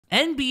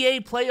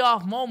NBA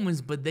playoff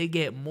moments, but they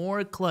get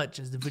more clutch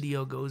as the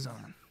video goes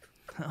on.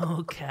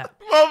 Oh, Cap.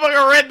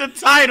 Motherfucker read the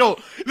title.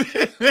 Look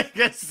at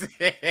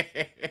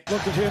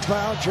him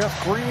now,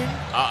 Jeff Green.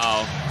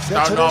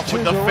 Starting off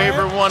with the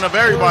favorite one of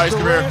everybody's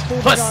career.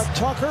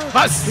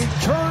 Huss. He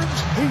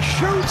turns, he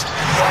shoots.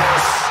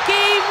 Yes!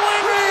 Game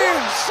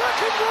winner! 1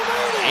 second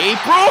remaining.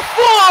 April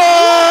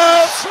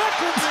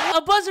 4th.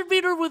 A buzzer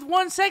beater with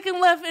 1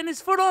 second left and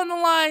his foot on the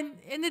line,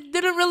 and it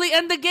didn't really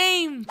end the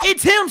game.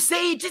 It's him,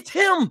 Sage. It's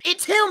him.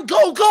 It's him.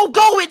 Go, go,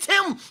 go. It's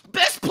him.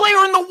 Best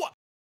player in the world.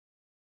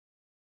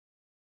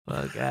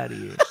 Fuck out of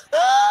here.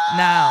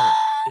 Now,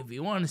 if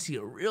you want to see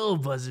a real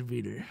buzzer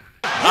beater.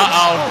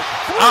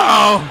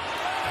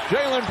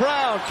 Jaylen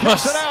Brown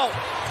kicks it out.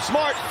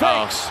 Smart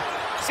fakes.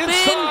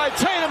 Inside,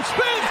 Tatum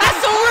spins.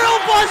 That's a real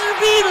buzzer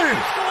beater.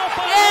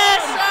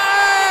 Yes,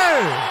 sir.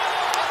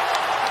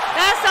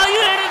 That's how you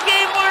hit a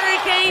game winner,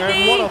 KD.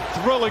 And what a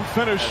thrilling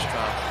finish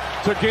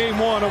to game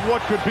one of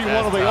what could be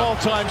one of the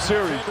all-time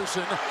series. Oh,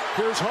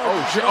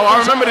 shit. Oh, I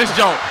remember this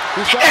joke.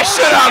 Get that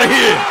shit out of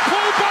here.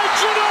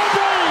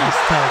 That's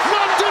tough.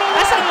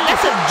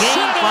 That's a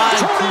game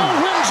 5 too.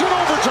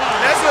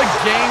 That's a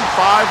game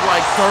 5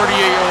 like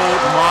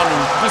 38-year-old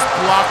Manu just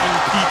blocking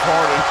Pete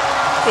Harden.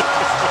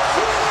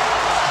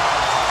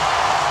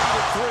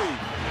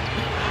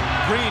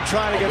 Green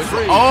trying to get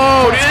free.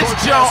 Oh, this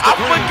joke. I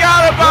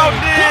forgot about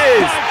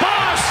this.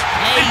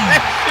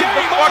 Get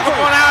the fuck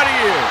on out of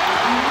here.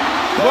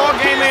 Ball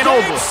game ain't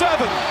over.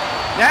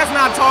 That's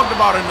not talked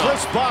about enough.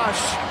 Chris Bosh.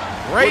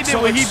 Ray did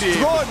what he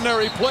did.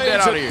 Extraordinary plays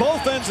at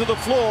both ends of the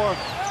floor.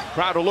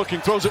 Crowder looking,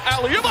 throws it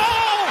alley. Oh!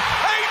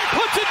 Ayton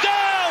puts it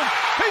down.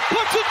 He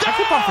puts it down. I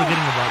keep on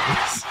forgetting about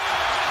this.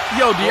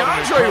 Yo,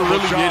 DeAndre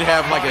really did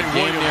have like a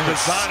game near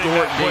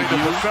historic debut.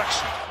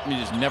 He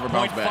just never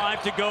bounced back.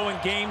 0.5 to go in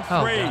game 3.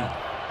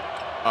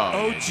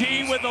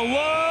 OG with a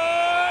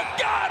look.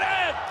 Got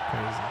it.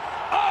 Crazy.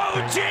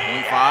 OG.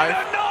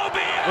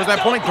 0.5? Was that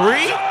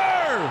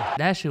 0.3?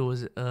 That shit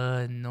was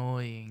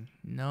annoying.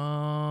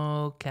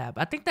 No cap.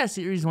 I think that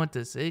series went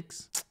to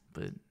 6,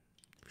 but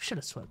we should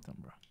have swept them,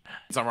 bro.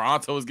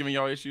 Toronto was giving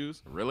y'all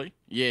issues? Really?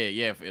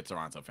 Yeah, it's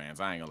Toronto fans.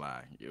 I ain't gonna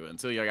lie.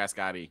 Until y'all got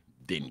Scotty,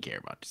 didn't care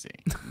about the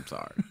team. I'm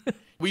sorry.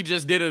 We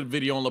just did a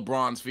video on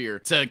LeBron's fear.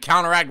 To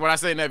counteract what I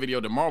said in that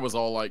video, DeMar was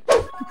all like,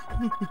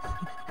 LeBron,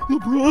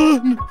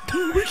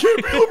 we can't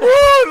be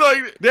LeBron.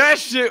 Like, that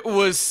shit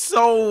was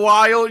so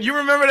wild. You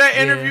remember that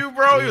interview,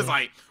 bro? He was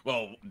like,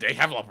 well, they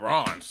have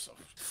LeBron, so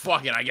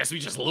fuck it, I guess we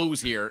just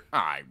lose here. All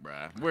right,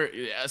 bro. We're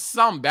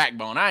some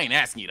backbone. I ain't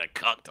asking you to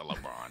cuck to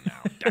LeBron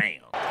now.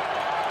 Damn.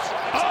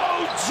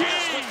 OG.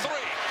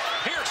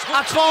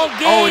 I called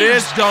game. Oh,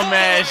 this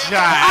dumbass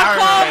shot. I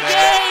called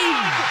game.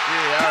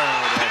 Yeah, I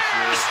remember that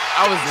shit.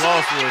 I was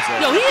lost for a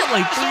second. Yo, he hit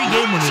like 3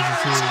 game winners this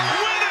series.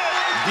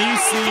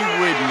 DC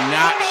would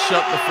not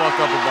shut the fuck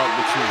up about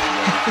the truth,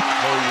 bro.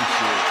 Holy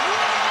shit.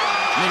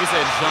 Nigga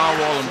said John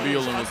Wall and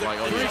Beal and was like,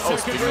 oh yeah,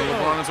 speaking of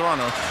LeBron in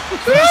Toronto.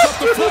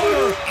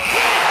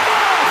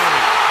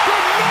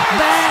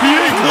 He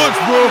ain't clutch,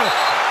 bro.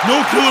 No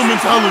killer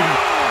mentality.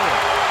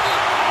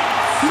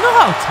 You know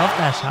how tough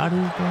that shot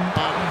is, bro?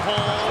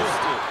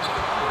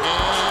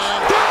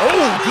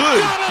 Oh,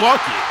 good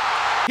bucket.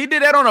 He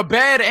did that on a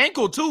bad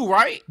ankle too,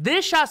 right?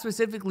 This shot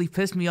specifically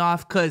pissed me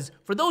off because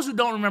for those who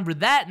don't remember,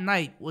 that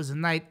night was the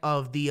night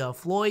of the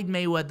Floyd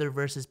Mayweather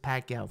versus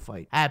Pacquiao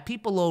fight. I had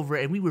people over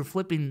and we were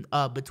flipping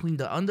between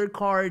the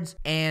undercards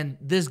and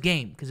this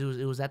game because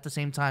it was at the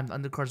same time the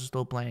undercards were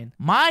still playing.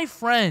 My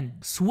friend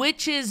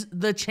switches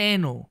the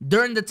channel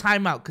during the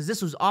timeout because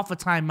this was off a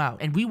timeout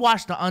and we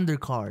watched the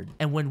undercard.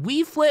 And when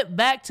we flipped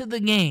back to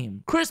the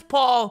game, Chris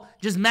Paul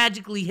just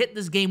magically hit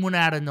this game winner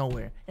out of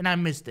nowhere and I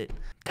missed it.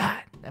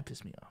 God, that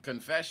pissed me off.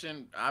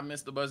 Confession, I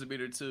missed the buzzer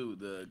beater too.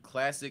 The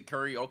classic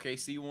Curry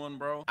OKC one,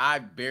 bro. I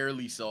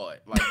barely saw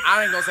it. Like,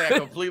 I ain't gonna say I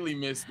completely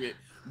missed it,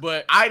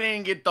 but I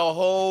didn't get the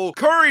whole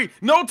Curry,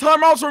 no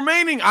timeouts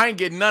remaining. I ain't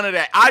get none of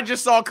that. I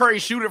just saw Curry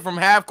shoot it from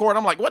half court.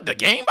 I'm like, what, the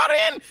game about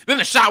to end? Then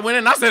the shot went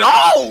in and I said,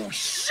 oh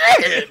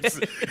shit.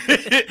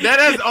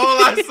 That is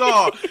all I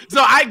saw.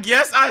 So I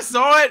guess I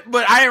saw it,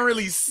 but I didn't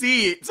really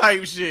see it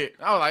type shit.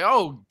 I was like,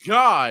 oh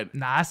God.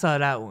 Nah, I saw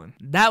that one.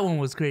 That one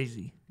was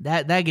crazy.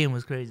 That game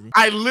was crazy.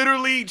 I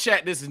literally,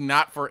 chat, this is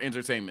not for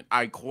entertainment.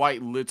 I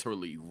quite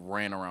literally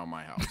ran around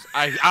my house.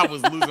 I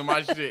was losing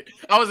my shit.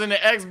 I was in the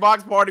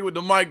Xbox party with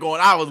the mic going.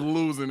 I was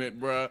losing it,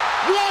 bro.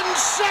 1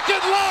 second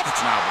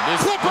left. Nah, but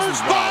this Clippers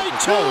is by wild.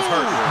 2. Paul was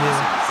hurt, bro.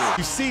 Yeah.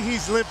 You see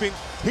he's limping.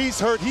 He's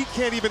hurt. He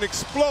can't even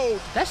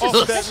explode That's off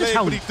just that leg,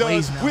 how but he he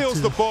plays does. now, Wheels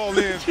too. the ball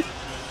in.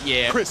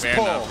 Yeah, Chris fair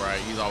Paul. enough, right?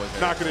 He's always hurt.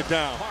 Knocking it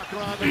down.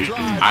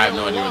 I have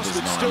no idea what this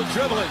is Still going on.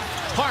 dribbling.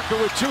 Parker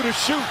with 2 to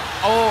shoot.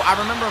 Oh, I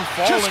remember him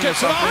falling Just or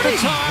gets it off something.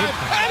 the time.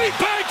 And he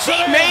banks He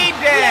it in. made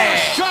that.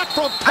 What a shot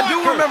from Parker. I do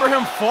remember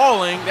him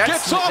falling.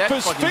 Gets off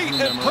his feet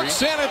and puts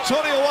San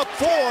Antonio up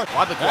 4.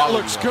 Why the That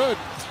quality looks up? good.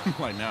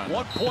 Like now.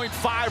 1.5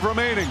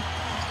 remaining.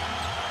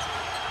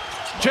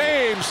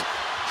 James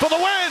for the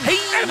win. Hey,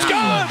 it's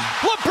good.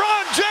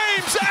 LeBron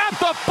James at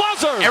the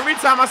buzzer. Every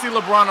time I see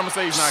LeBron, I'm gonna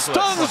say he's not clutch.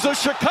 Stuns the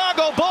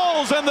Chicago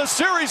Bulls, and the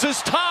series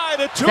is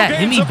tied at 2 That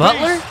games Jimmy apiece.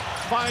 Butler?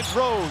 Finds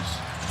Rose.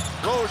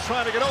 Rose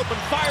trying to get open,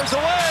 fires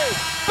away.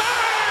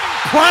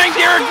 Bang! Prime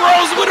Derrick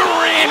Rose would have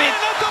ran it.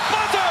 At the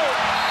buzzer.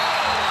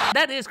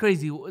 That is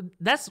crazy.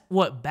 That's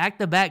what,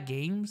 back-to-back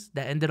games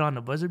that ended on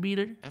a buzzer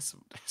beater? That's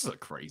a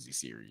crazy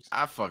series.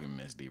 I fucking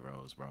miss D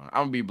Rose, bro. I'm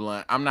gonna be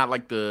blunt. I'm not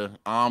like the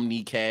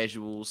omni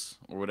casuals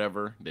or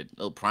whatever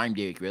that Prime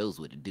Derrick Rose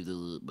would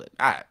do, but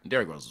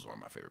Derrick Rose was one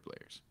of my favorite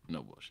players.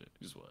 No bullshit,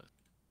 he just was.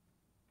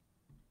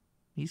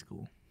 He's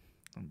cool.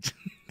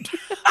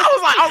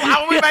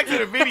 I went back to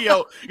the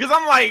video because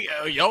I'm like,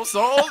 yo,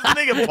 Soul,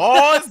 nigga,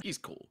 pause. He's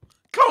cool.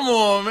 Come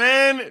on,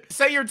 man.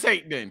 Say your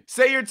take then.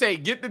 Say your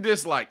take. Get the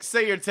dislike.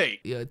 Say your take.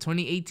 Yeah,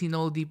 2018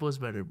 Oladipo's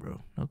better,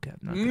 bro. No cap.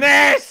 No cap.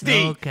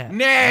 Nasty. No cap.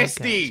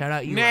 Nasty. No cap. Shout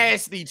out you.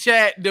 Nasty.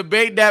 Chat.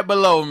 Debate that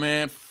below,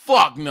 man.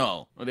 Fuck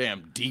no. Oh,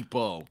 damn,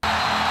 Depot.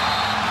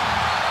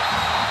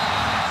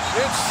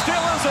 It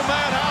still is a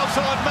madhouse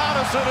on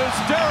Madison as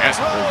Derrick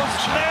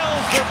Rose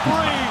nails the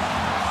three.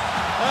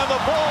 And the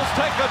Bulls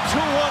take a 2-1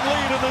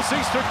 lead in this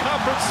Eastern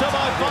Conference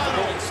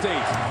semifinal.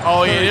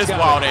 Oh, yeah, this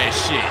wild ass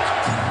shit.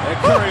 And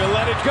Curry will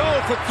let it go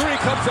for three.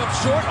 Comes up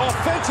short.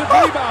 Offensive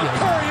rebound.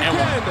 Curry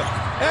again.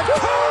 And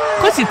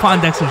Curry. Quincy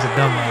Pondexter's a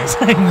dumbass.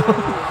 I ain't gonna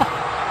lie.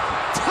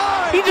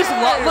 He just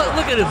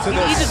look at him.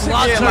 He just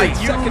lost like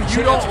Curry.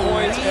 you don't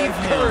leave him,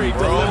 Curry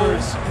bro.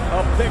 delivers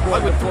a big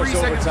one With before 3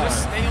 seconds,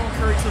 just overtime. stay on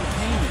Curry till the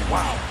payment.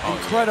 Wow,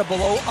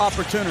 incredible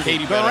opportunity.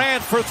 Katie better.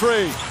 Durant for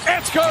three.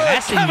 It's good.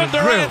 That's in Kevin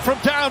your Durant grill.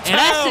 from downtown. And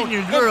that's in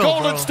your grill, And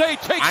Golden bro.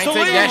 State takes I the ain't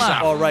take lead. that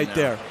shot. Ball right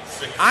there.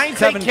 I ain't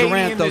Kevin take KD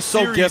Durant, in though, this so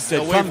series gifted,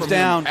 away comes from him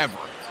down. ever.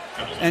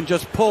 And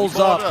just pulls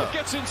Balled up.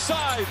 Gets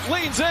inside,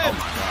 leans in,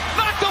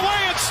 knocked away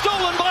and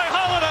stolen by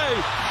Holiday.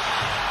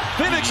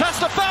 Phoenix has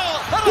to foul.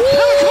 And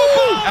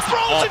Antetokounmpo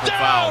throws it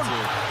down.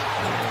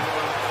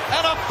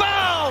 And a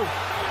foul.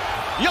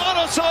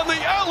 Giannis on the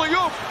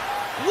alley-oop.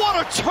 What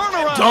a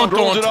turnaround. Dunk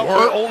Rolls on it up twerk.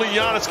 where only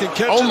Giannis can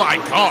catch it. Oh my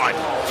God.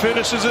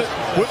 Finishes it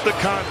with the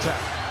contact.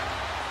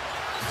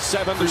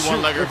 7 to shoot.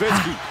 one-legger.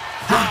 Nowitzki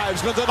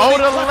drives. Goes Oh,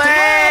 the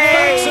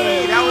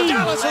leg. That was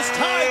Dallas has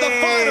tied the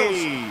finals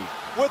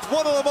with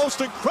one of the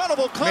most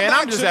incredible comebacks Man,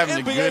 I'm just having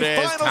in a NBA good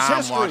ass Finals time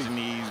history. watching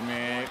these,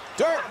 man.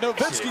 Dirk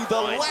Nowitzki,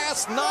 the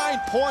last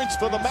 9 points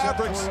for the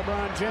Mavericks.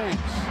 LeBron James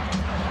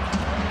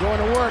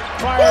going to work.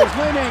 Fires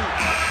winning.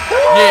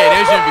 Yeah,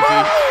 there's your MVP.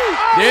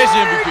 There's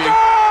your MVP.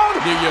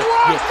 Yeah.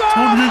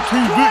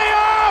 2018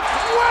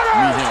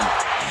 Meet him.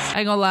 I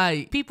ain't gonna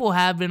lie, people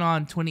have been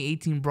on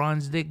 2018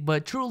 Bronze Dick,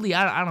 but truly,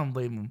 I don't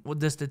blame them. Well,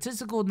 the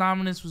statistical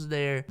dominance was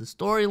there, the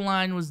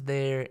storyline was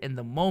there, and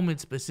the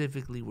moments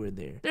specifically were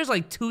there. There's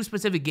like 2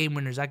 specific game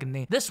winners I can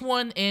name. This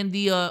one and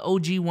the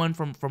OG one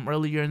from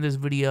earlier in this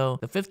video.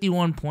 The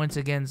 51 points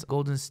against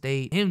Golden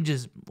State. Him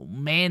just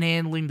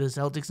manhandling the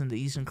Celtics in the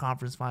Eastern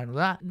Conference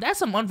Finals. That's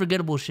some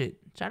unforgettable shit.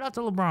 Shout out to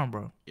LeBron,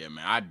 bro. Yeah,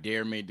 man, I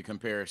dare made the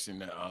comparison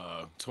to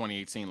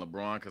 2018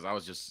 LeBron because I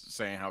was just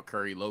saying how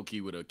Curry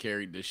low-key would have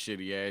carried this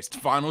shitty-ass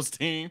finals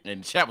team.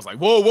 And chat was like,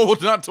 whoa,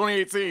 not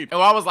 2018.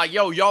 And I was like,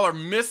 yo, y'all are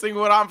missing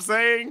what I'm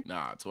saying?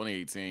 Nah,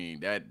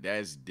 2018,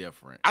 that's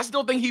different. I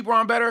still think he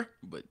Bron better,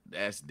 but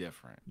that's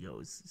different. Yo,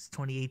 it's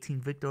 2018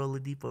 Victor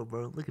Oladipo,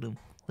 bro. Look at him.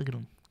 Look at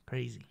him.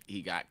 Crazy.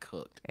 He got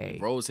cooked. Hey.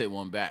 Rose hit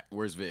one back.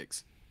 Where's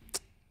Vicks?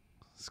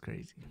 It's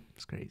crazy.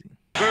 It's crazy.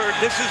 Bird,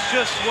 this is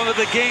just one of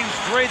the game's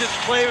greatest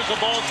players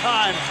of all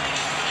time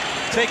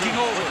taking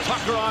over.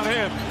 Tucker on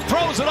him.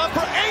 Throws it up for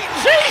 8.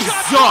 Jesus!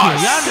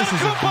 Giannis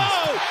is a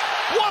Antetokounmpo.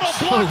 What a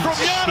block from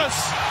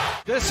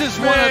Giannis. This is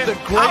Man, one of the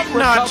great I'm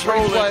not recovery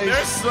trolling. plays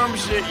There's some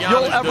shit Giannis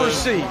you'll ever does.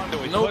 see.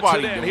 Nobody Puts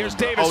it in. doing Here's it.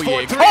 Davis Oh, for yeah.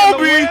 3 in the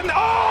Kobe! win.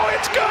 Oh,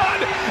 it's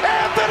good.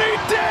 Anthony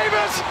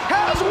Davis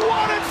has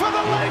won it for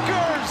the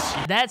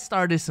Lakers. That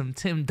started some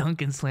Tim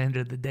Duncan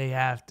slander the day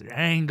after.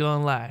 I ain't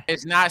gonna lie.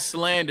 It's not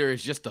slander.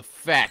 It's just a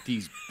fact.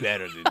 He's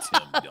better than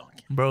Tim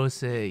Duncan. Bro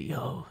said,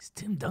 yo, is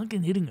Tim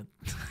Duncan hitting a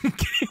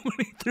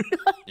game-winning three?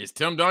 I Is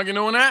Tim Duncan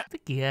doing that?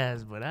 think he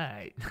has, but all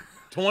right.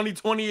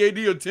 2020 AD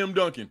or Tim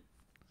Duncan?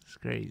 It's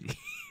crazy.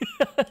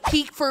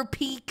 Peak for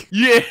peak.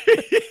 Yeah.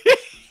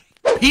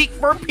 Peak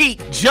for peak.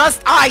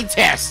 Just eye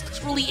test.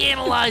 Let's really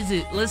analyze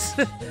it. Let's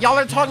Y'all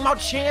are talking about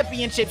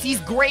championships. He's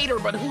greater,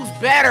 but who's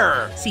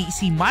better?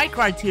 see. My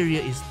criteria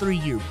is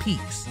 3-year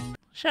peaks.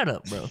 Shut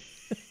up, bro.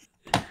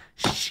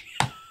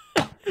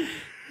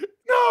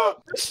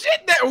 No, the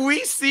shit that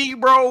we see,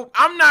 bro,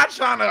 I'm not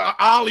trying to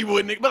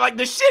Hollywood, Nick, but like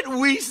the shit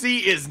we see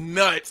is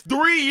nuts.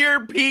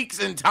 3-year peaks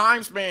and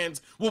time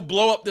spans will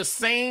blow up the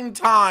same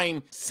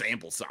time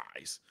sample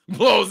size.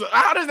 Blows up.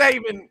 How does that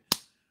even...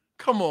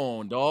 Come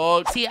on,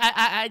 dog. See,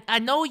 I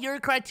know your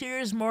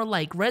criteria is more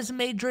like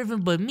resume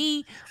driven, but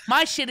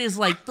my shit is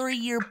like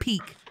 3-year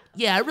peak.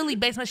 Yeah, I really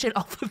base my shit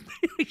off of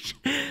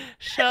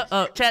Shut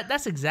up, chat.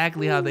 That's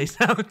exactly how they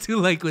sound too.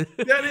 Like with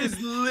That is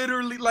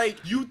literally like,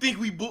 you think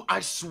we I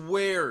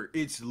swear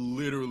it's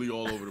literally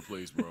all over the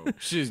place, bro.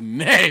 Shit's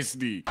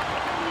nasty.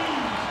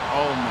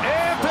 Oh my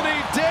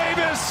Anthony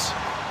Davis.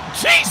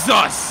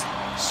 Jesus!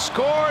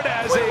 scored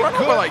as Wait, a run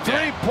over good like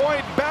that.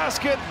 three-point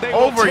basket. They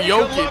Over will take a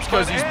Jokic look,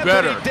 'cause but he's Anthony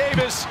better.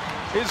 Davis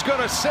is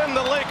going to send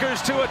the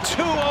Lakers to a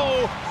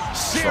 2-0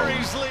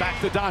 series lead. Back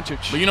to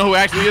Doncic. But you know who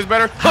actually is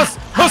better? Huss,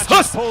 Huss,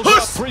 Huss, Pulls up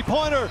Huss.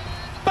 three-pointer.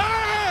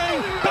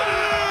 Bang!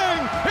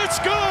 Bang! It's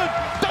good.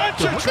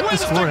 Doncic look at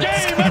wins this the Lawrence.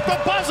 game at the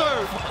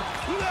buzzer.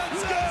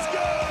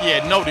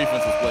 Yeah, no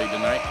defense was played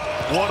tonight.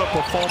 What a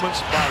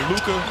performance by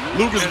Luka.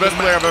 Luka's the best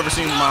player I've ever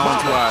seen with my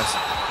own 2 eyes.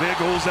 There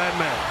goes that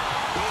man.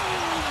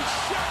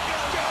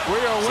 We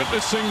are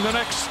witnessing the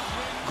next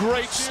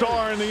great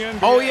star in the NBA.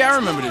 Oh yeah, I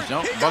remember this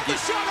jump. Bucket.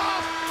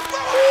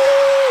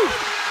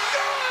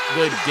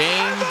 The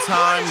Dame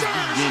times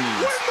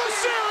beginnings.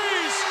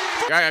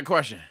 I got a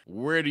question.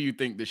 Where do you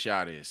think the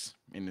shot is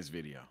in this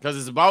video? Because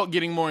it's about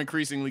getting more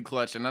increasingly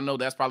clutch, and I know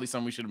that's probably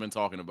something we should have been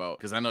talking about,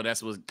 because I know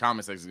that's what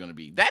comment section is going to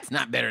be. That's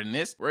not better than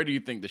this. Where do you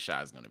think the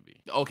shot is going to be?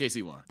 The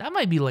OKC one. That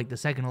might be like the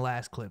second to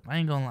last clip. I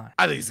ain't gonna lie.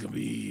 I think it's going to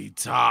be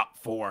top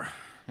 4.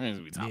 I think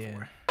it's going to be top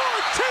 4.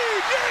 14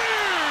 years!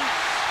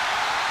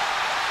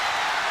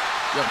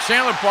 Yo,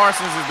 Chandler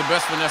Parsons is the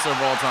best finesser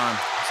of all time.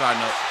 Side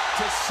note.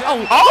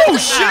 Oh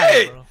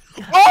shit! bro.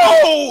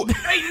 Oh!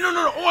 Hey,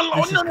 no! Oh,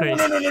 This is no! crazy.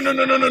 No!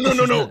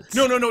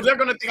 They're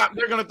gonna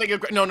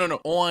think. No!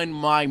 On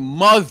my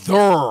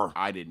mother,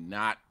 I did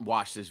not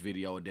watch this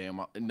video.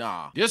 Damn,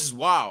 nah. This is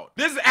wild.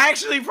 This is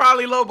actually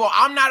probably low ball.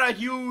 I'm not a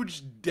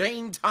huge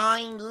Dame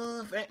Time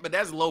fan, but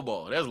that's low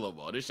ball. That's low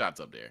ball. This shot's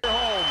up there.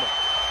 Home.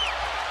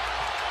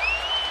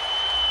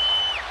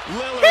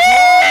 Lillard,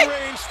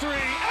 long-range three.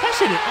 That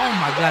shit is, oh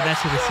my god, that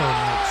shit is so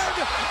nuts.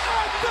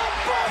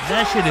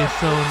 That shit is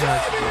so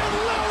nuts,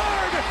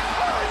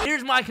 bro.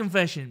 Here's my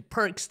confession,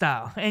 Perk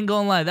style. Ain't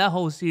gonna lie, that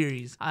whole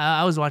series,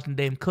 I was watching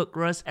Dame cook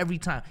Russ every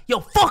time.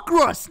 Yo, fuck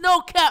Russ,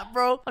 no cap,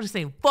 bro. I'm just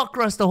saying, fuck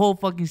Russ the whole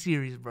fucking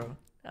series, bro.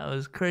 That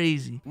was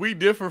crazy. We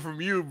differ from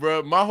you,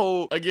 bro. My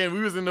whole, again, we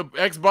was in the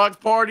Xbox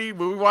party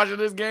when we watching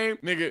this game.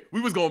 Nigga,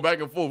 we was going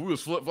back and forth. We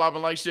was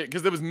flip-flopping like shit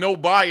because there was no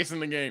bias in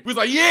the game. We was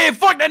like, yeah,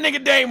 fuck that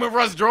nigga Dame when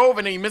Russ drove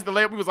and then he missed the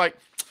layup. We was like,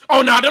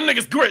 oh, nah, them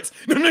niggas grits.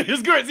 Them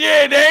niggas grits.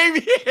 Yeah, Dame.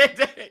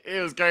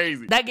 It was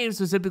crazy. That game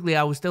specifically,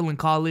 I was still in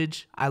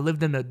college. I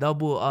lived in a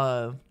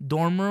double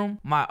dorm room.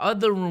 My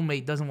other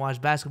roommate doesn't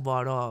watch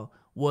basketball at all.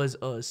 Was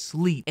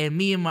asleep, and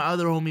me and my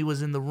other homie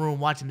was in the room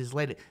watching this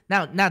later.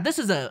 Now this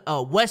is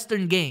a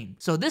Western game,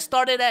 so this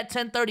started at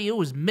 10:30. It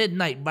was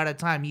midnight by the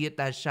time he hit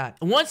that shot.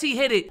 And once he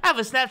hit it, I have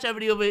a Snapchat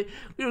video of it.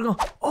 We were going,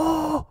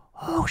 oh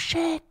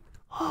shit,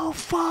 oh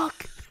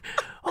fuck,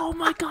 oh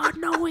my god,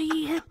 no way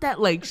he hit that,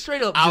 like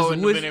straight up just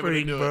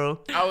whispering, bro.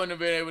 I wouldn't have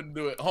been able to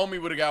do it.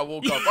 Homie would have got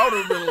woke up. I would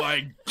have been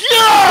like,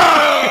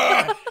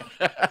 yeah!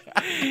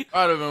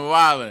 I would have been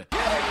wilding.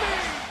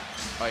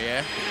 Oh,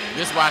 yeah?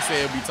 This is why I say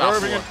it'll be top 4.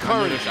 Irving and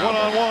Curry,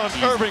 one-on-one.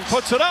 Irving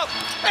puts it up.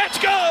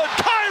 It's good.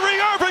 Kyrie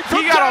Irving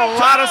from He got a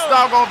lot of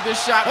stock off this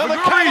shot. And the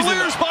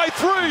Cavaliers by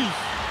 3.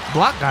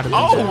 Block got it.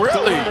 Oh,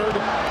 really?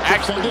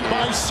 Actually, defended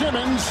by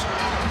Simmons.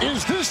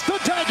 Is this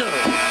the dagger?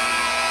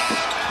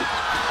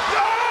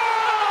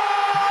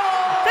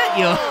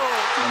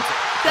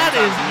 That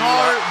is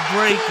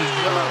heartbreaking,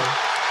 bro.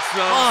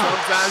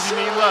 Sometimes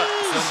you need luck.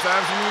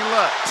 Sometimes you need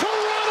luck.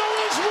 Toronto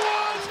is one.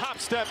 Top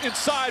step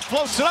inside,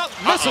 floats it up,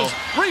 misses.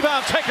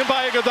 Rebound taken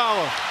by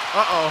Iguodala.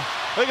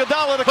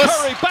 Iguodala to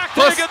Curry, back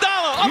to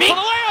Iguodala, up for the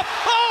layup.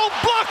 Oh,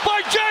 blocked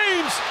by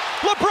James.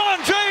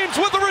 LeBron James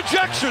with the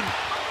rejection.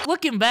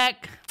 Looking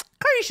back,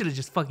 Curry should have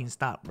just fucking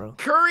stopped, bro.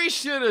 Curry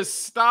should have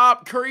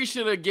stopped. Curry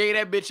should have gave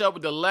that bitch up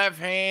with the left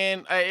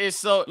hand. It's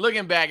so,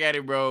 looking back at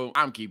it, bro,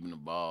 I'm keeping the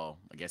ball.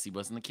 I guess he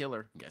wasn't the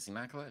killer. I guess he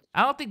not clutch.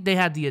 I don't think they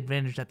had the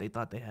advantage that they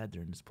thought they had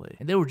during this play.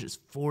 And they were just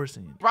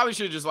forcing it. Probably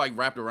should have just like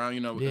wrapped around, you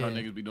know, what how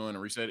niggas be doing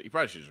and reset it. He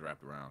probably should have just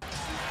wrapped around.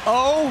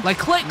 Oh, like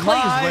Clay is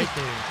right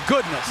there.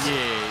 Goodness.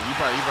 Yeah, you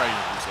probably just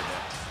reset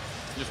that.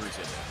 Just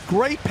reset that.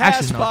 Great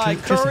pass by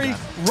Curry,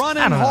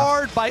 running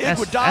hard by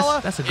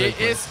Iguodala. That's a great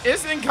play.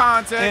 It's in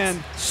context.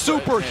 And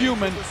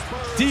superhuman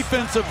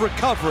defensive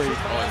recovery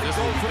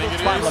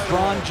by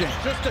LeBron James.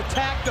 Just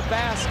attack the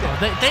basket.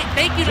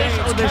 Thank you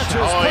for this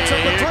shot. Puts up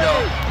the 3.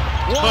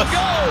 One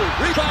go.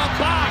 Rebound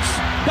box.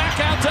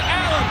 Back out to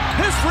Allen.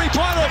 His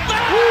three-pointer.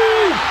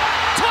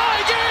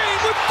 Tie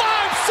game with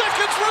 5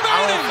 seconds remaining.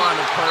 I don't find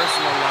a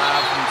personal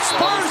live from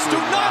Spurs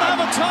do not have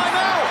a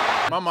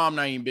timeout. My mom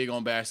not even big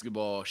on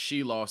basketball.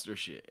 She lost her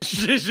shit.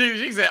 she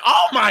said,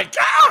 "Oh my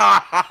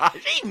god,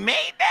 she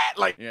made that!"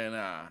 Like, yeah,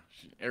 nah.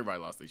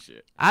 Everybody lost their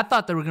shit. I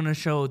thought they were gonna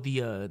show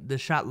the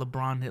shot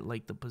LeBron hit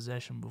like the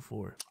possession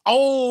before.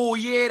 Oh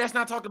yeah, that's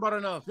not talked about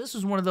enough. This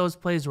was one of those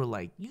plays where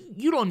like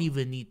you don't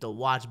even need to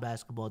watch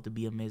basketball to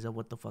be amazed at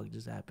what the fuck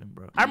just happened,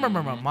 bro. I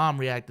remember my mom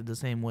reacted the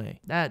same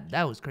way.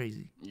 That was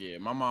crazy. Yeah,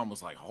 my mom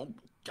was like, "Oh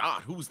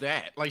God, who's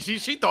that?" Like she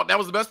thought that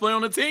was the best player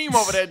on the team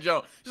over that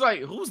jump. She's like,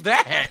 "Who's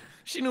that?"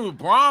 She knew who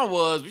Braun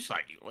was. She's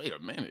like, "Wait a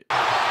minute."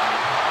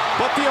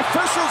 But the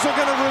officials are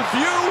going to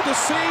review to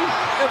see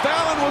if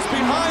Allen was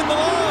behind the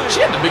line. She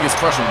had the biggest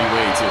crush on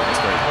D-Wade, too. That's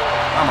crazy.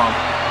 My mom.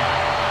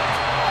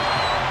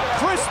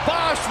 Chris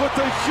Bosh with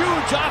the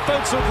huge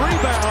offensive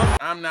rebound.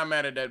 I'm not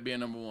mad at that being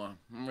number one.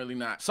 I'm really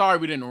not. Sorry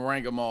we didn't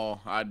rank them all.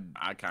 I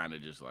kind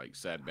of just like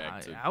sat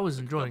back to I was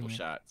enjoying it.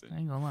 Shots. I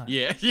ain't gonna lie.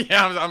 Yeah.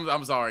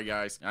 I'm sorry,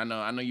 guys. I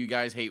know you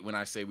guys hate when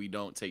I say we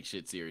don't take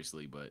shit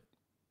seriously, but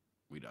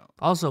we don't.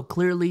 Also,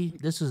 clearly,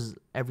 this was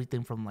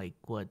everything from like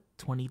what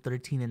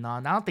 2013 and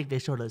on. I don't think they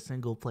showed a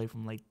single play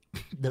from like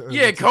the early.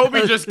 Yeah,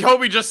 Kobe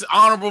just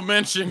honorable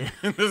mention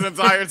this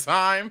entire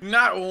time.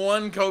 Not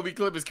one Kobe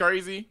clip is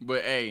crazy,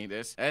 but hey,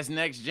 that's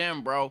next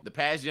gen, bro. The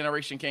past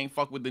generation can't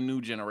fuck with the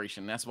new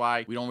generation. That's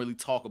why we don't really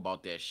talk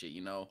about that shit,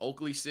 you know.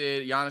 Oakley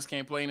said Giannis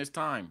can't play in his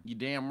time. You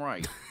damn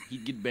right.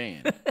 He'd get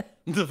banned.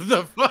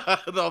 The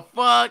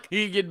fuck?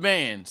 He'd get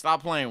banned.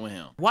 Stop playing with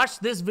him. Watch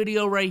this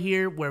video right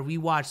here where we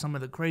watch some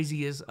of the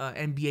craziest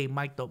NBA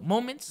mic'd up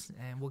moments,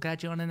 and we'll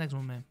catch you on the next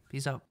one, man.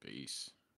 Peace out. Peace.